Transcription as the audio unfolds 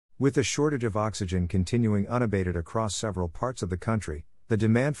With the shortage of oxygen continuing unabated across several parts of the country, the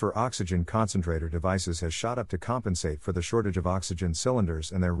demand for oxygen concentrator devices has shot up to compensate for the shortage of oxygen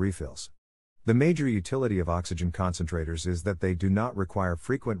cylinders and their refills. The major utility of oxygen concentrators is that they do not require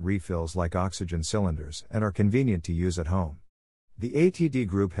frequent refills like oxygen cylinders and are convenient to use at home. The ATD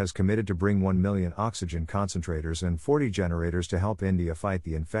Group has committed to bring 1 million oxygen concentrators and 40 generators to help India fight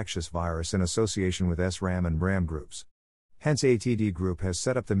the infectious virus in association with SRAM and BRAM groups. Hence ATD Group has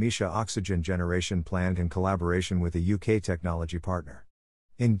set up the Misha Oxygen Generation Plant in collaboration with a UK technology partner.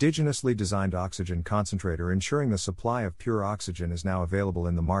 Indigenously designed oxygen concentrator ensuring the supply of pure oxygen is now available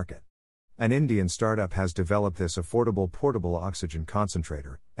in the market. An Indian startup has developed this affordable portable oxygen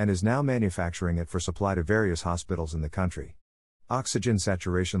concentrator, and is now manufacturing it for supply to various hospitals in the country. Oxygen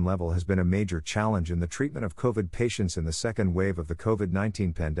saturation level has been a major challenge in the treatment of COVID patients in the second wave of the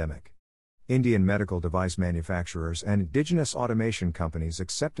COVID-19 pandemic. Indian medical device manufacturers and indigenous automation companies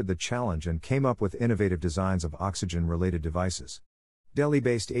accepted the challenge and came up with innovative designs of oxygen-related devices.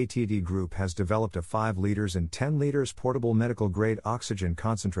 Delhi-based ATD Group has developed a 5 liters and 10 liters portable medical-grade oxygen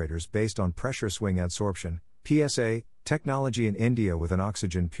concentrators based on pressure swing adsorption (PSA) technology in India with an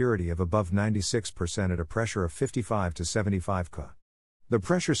oxygen purity of above 96% at a pressure of 55 to 75 Ca. The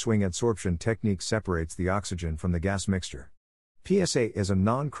pressure swing adsorption technique separates the oxygen from the gas mixture. PSA is a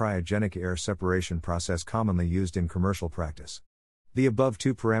non-cryogenic air separation process commonly used in commercial practice. The above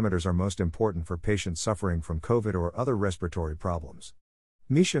two parameters are most important for patients suffering from COVID or other respiratory problems.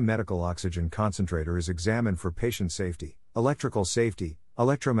 Misha Medical Oxygen Concentrator is examined for patient safety, electrical safety,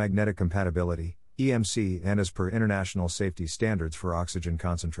 electromagnetic compatibility, EMC, and as per international safety standards for oxygen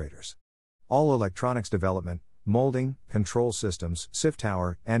concentrators. All electronics development, molding, control systems, sieve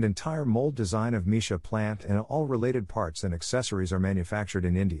tower, and entire mold design of Misha plant and all related parts and accessories are manufactured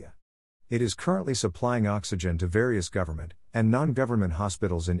in India. It is currently supplying oxygen to various government and non-government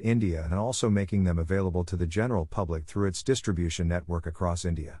hospitals in India and also making them available to the general public through its distribution network across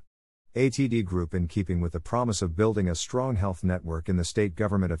India. ATD Group, in keeping with the promise of building a strong health network in the state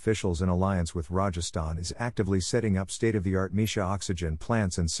government officials in alliance with Rajasthan, is actively setting up state-of-the-art Misha oxygen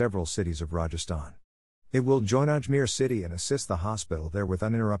plants in several cities of Rajasthan. It will join Ajmer city and assist the hospital there with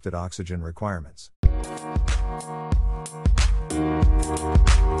uninterrupted oxygen requirements.